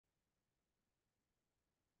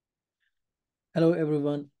Hello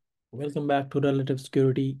everyone, welcome back to Relative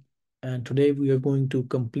Security, and today we are going to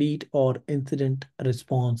complete our incident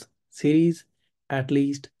response series. At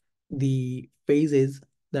least the phases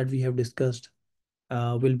that we have discussed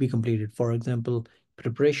will be completed. For example,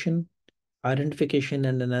 preparation, identification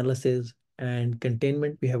and analysis, and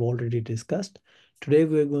containment we have already discussed. Today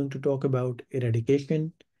we are going to talk about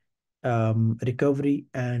eradication, recovery,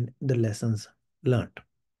 and the lessons learned.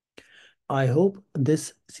 I hope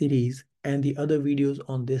this series and the other videos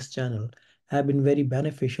on this channel have been very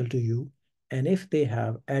beneficial to you. And if they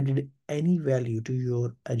have added any value to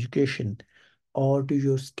your education or to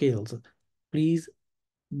your skills, please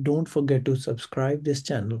don't forget to subscribe this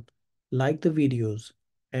channel, like the videos,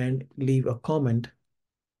 and leave a comment.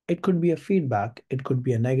 It could be a feedback, it could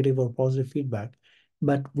be a negative or positive feedback,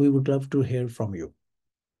 but we would love to hear from you.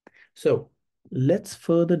 So let's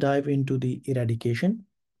further dive into the eradication.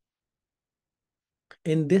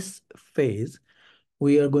 In this phase,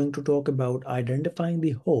 we are going to talk about identifying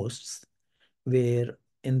the hosts, where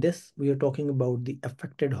in this we are talking about the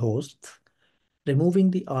affected hosts, removing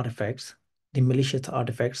the artifacts, the malicious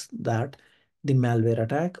artifacts that the malware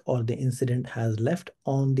attack or the incident has left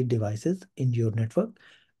on the devices in your network,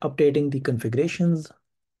 updating the configurations,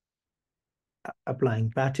 applying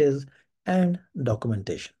patches, and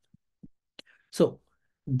documentation. So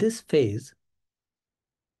this phase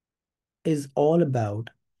is all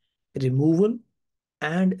about removal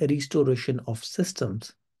and restoration of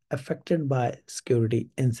systems affected by security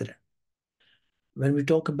incident. When we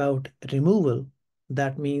talk about removal,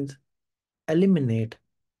 that means eliminate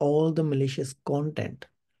all the malicious content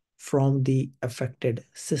from the affected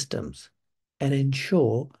systems and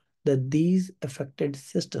ensure that these affected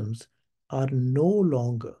systems are no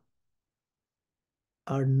longer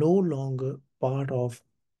part of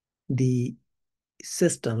the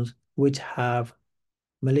systems which have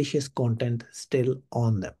malicious content still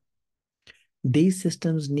on them. These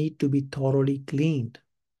systems need to be thoroughly cleaned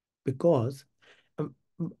because um,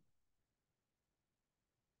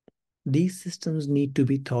 these systems need to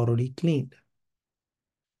be thoroughly cleaned.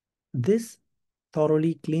 This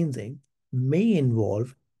thoroughly cleansing may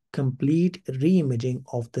involve complete reimaging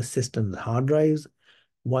of the system's hard drives,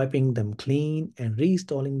 wiping them clean, and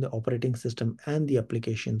reinstalling the operating system and the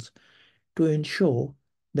applications to ensure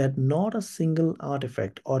that not a single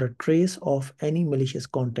artifact or a trace of any malicious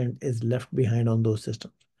content is left behind on those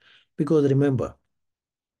systems. Because remember,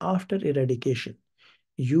 after eradication,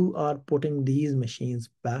 you are putting these machines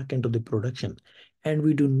back into the production, and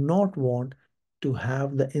we do not want to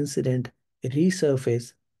have the incident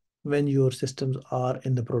resurface when your systems are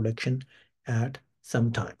in the production at some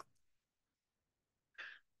time.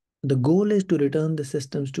 The goal is to return the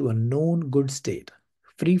systems to a known good state,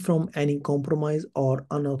 free from any compromise or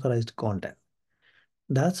unauthorized content.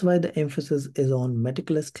 That's why the emphasis is on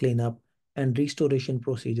meticulous cleanup and restoration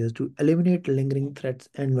procedures to eliminate lingering threats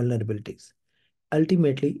and vulnerabilities,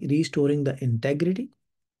 ultimately restoring the integrity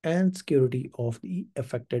and security of the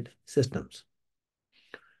affected systems.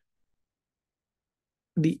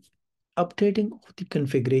 The updating of the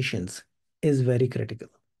configurations is very critical.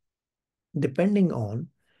 Depending on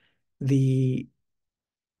the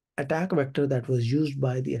attack vector that was used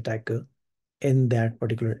by the attacker in that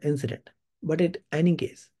particular incident. But in any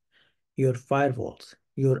case, your firewalls,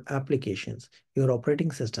 your applications, your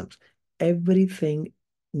operating systems, everything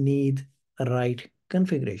needs right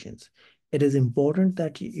configurations. It is important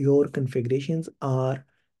that your configurations are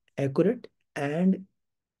accurate and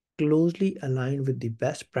closely aligned with the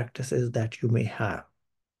best practices that you may have.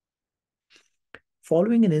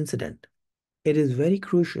 Following an incident, it is very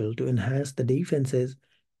crucial to enhance the defenses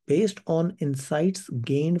based on insights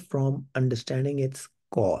gained from understanding its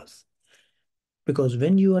cause. Because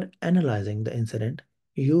when you are analyzing the incident,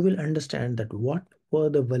 you will understand that what were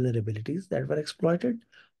the vulnerabilities that were exploited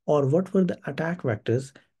or what were the attack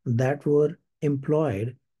vectors that were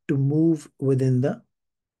employed to move within the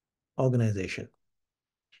organization.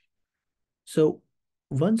 So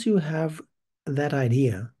once you have that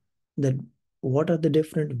idea that what are the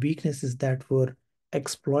different weaknesses that were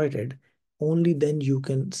exploited, only then you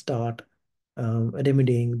can start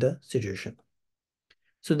remedying the situation.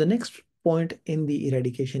 So the next point in the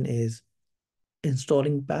eradication is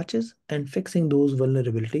installing patches and fixing those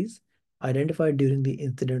vulnerabilities identified during the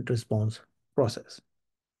incident response process.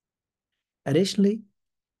 Additionally,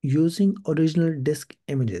 using original disk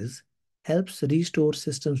images helps restore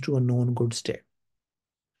systems to a known good state.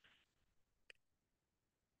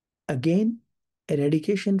 Again,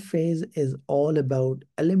 eradication phase is all about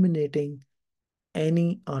eliminating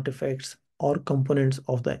any artifacts or components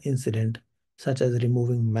of the incident, such as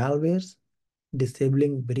removing malwares,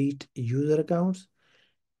 disabling breached user accounts.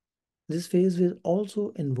 This phase will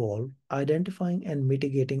also involve identifying and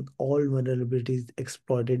mitigating all vulnerabilities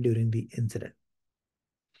exploited during the incident.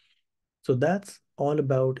 So that's all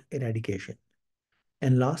about eradication.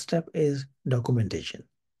 And last step is documentation.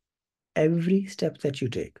 Every step that you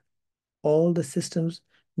take, all the systems,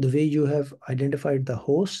 the way you have identified the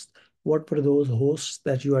hosts, what were those hosts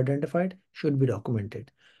that you identified should be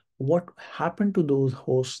documented. What happened to those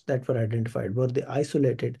hosts that were identified? Were they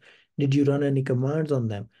isolated? Did you run any commands on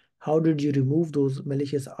them? How did you remove those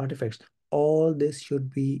malicious artifacts? All this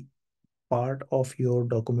should be part of your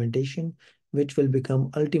documentation, which will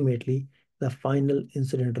become ultimately the final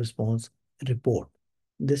incident response report.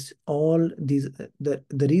 This all these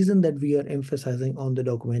the reason that we are emphasizing on the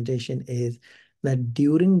documentation is that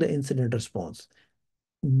during the incident response,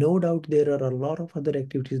 no doubt there are a lot of other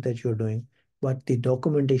activities that you're doing, but the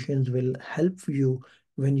documentations will help you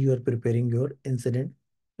when you are preparing your incident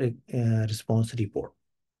response report.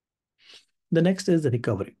 The next is the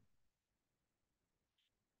recovery.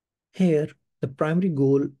 Here, the primary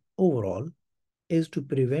goal overall is to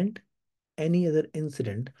prevent any other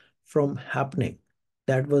incident from happening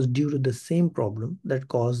that was due to the same problem that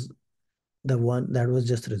caused the one that was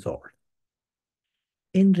just resolved.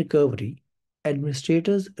 In recovery,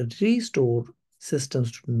 administrators restore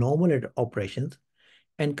systems to normal operations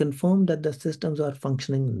and confirm that the systems are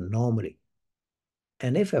functioning normally,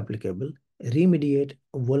 and if applicable, remediate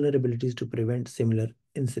vulnerabilities to prevent similar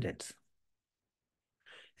incidents.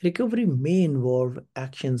 Recovery may involve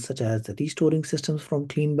actions such as restoring systems from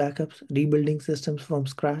clean backups, rebuilding systems from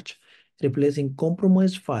scratch, replacing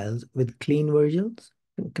compromised files with clean versions,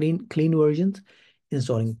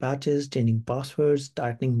 installing patches, changing passwords,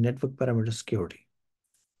 tightening network parameter security.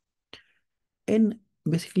 In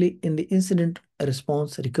basically in the incident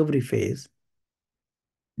response recovery phase,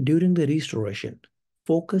 during the restoration,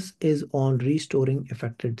 focus is on restoring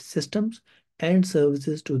affected systems and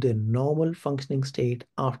services to their normal functioning state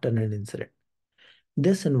after an incident.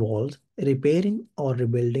 This involves repairing or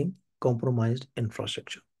rebuilding compromised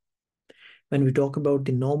infrastructure. When we talk about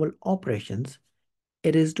the normal operations,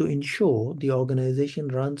 it is to ensure the organization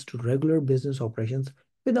runs to regular business operations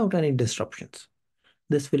without any disruptions.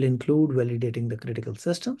 This will include validating the critical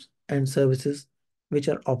systems and services which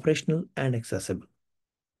are operational and accessible.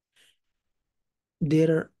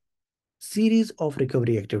 There are series of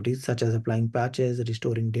recovery activities such as applying patches,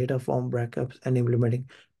 restoring data from backups, and implementing,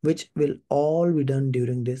 which will all be done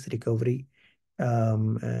during this recovery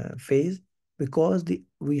phase, because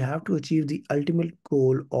we have to achieve the ultimate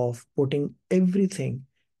goal of putting everything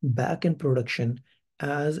back in production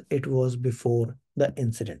as it was before the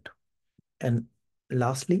incident. And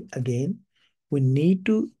lastly, again, we need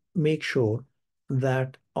to make sure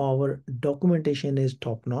that our documentation is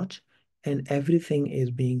top notch and everything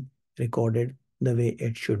is being recorded the way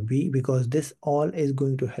it should be, because this all is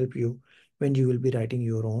going to help you when you will be writing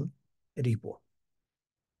your own report.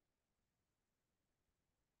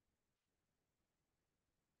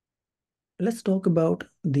 Let's talk about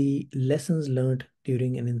the lessons learned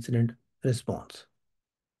during an incident response.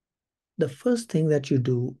 The first thing that you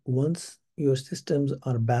do once your systems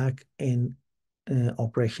are back in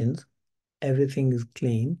operations, everything is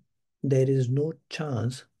clean, there is no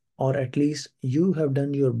chance, or at least you have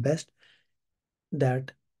done your best,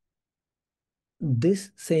 that this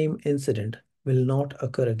same incident will not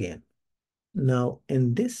occur again. Now,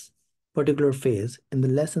 in this particular phase, in the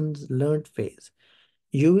lessons learned phase,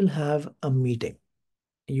 you will have a meeting.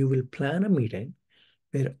 You will plan a meeting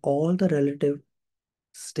where all the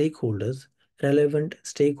stakeholders, relevant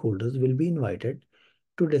stakeholders will be invited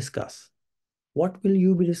to discuss. What will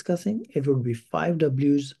you be discussing? It would be 5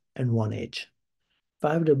 Ws and 1 H.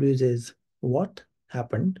 5 Ws is what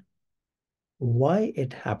happened, why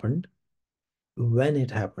it happened, when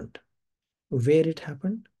it happened, where it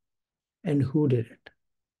happened, and who did it,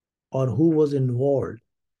 or who was involved,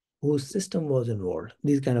 whose system was involved.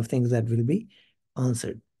 These kind of things that will be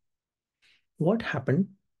answered. What happened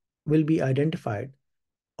will be identified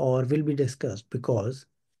or will be discussed because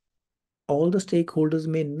all the stakeholders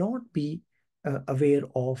may not be aware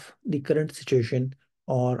of the current situation,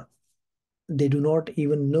 or they do not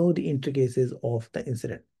even know the intricacies of the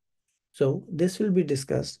incident. So this will be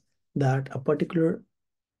discussed, that a particular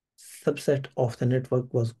subset of the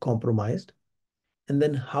network was compromised, and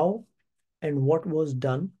then how and what was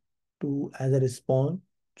done to as a response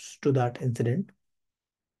to that incident.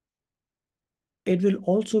 It will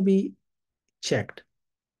also be checked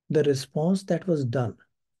the response that was done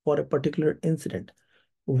for a particular incident.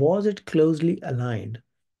 Was it closely aligned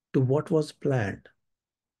to what was planned?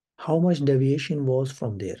 How much deviation was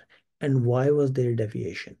from there? and why was there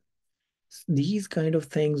deviation. These kind of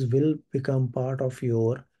things will become part of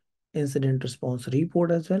your incident response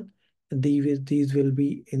report as well. These will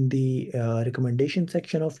be in the recommendation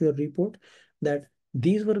section of your report, that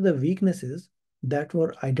these were the weaknesses that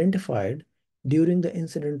were identified during the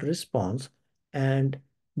incident response, and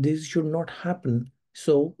this should not happen.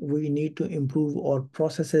 So we need to improve our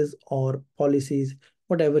processes or policies,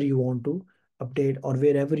 whatever you want to update, or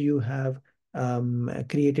wherever you have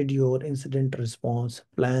created your incident response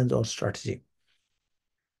plans or strategy.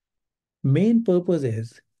 Main purpose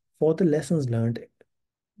is for the lessons learned,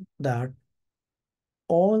 that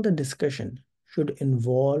all the discussion should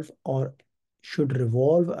involve or should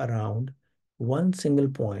revolve around one single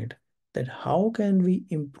point, that how can we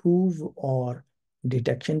improve our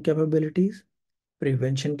detection capabilities,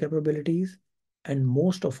 prevention capabilities, and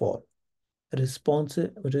most of all,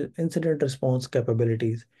 incident response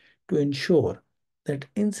capabilities, to ensure that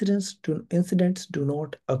incidents do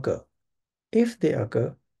not occur. If they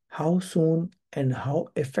occur, how soon and how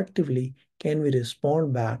effectively can we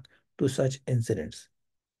respond back to such incidents?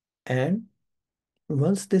 And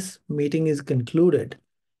once this meeting is concluded,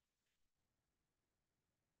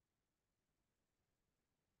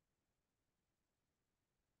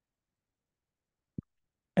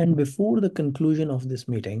 and before the conclusion of this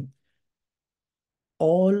meeting,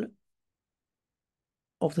 all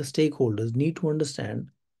of the stakeholders need to understand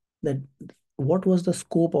that what was the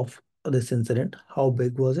scope of this incident, how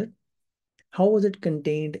big was it, how was it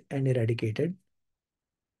contained and eradicated,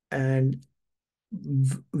 and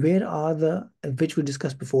where are the, which we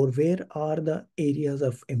discussed before, where are the areas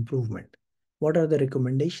of improvement? What are the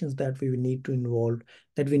recommendations that we need to involve,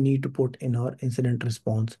 that we need to put in our incident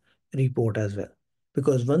response report as well?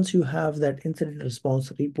 Because once you have that incident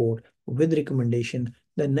response report with recommendation,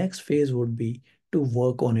 the next phase would be to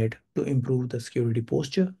work on it to improve the security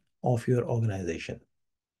posture of your organization.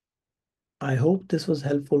 I hope this was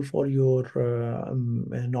helpful for your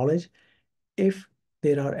knowledge. If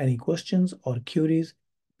there are any questions or queries,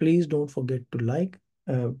 please don't forget to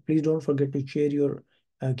please don't forget to share your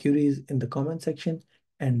queries in the comment section,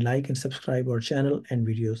 and like and subscribe our channel and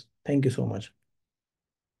videos. Thank you so much.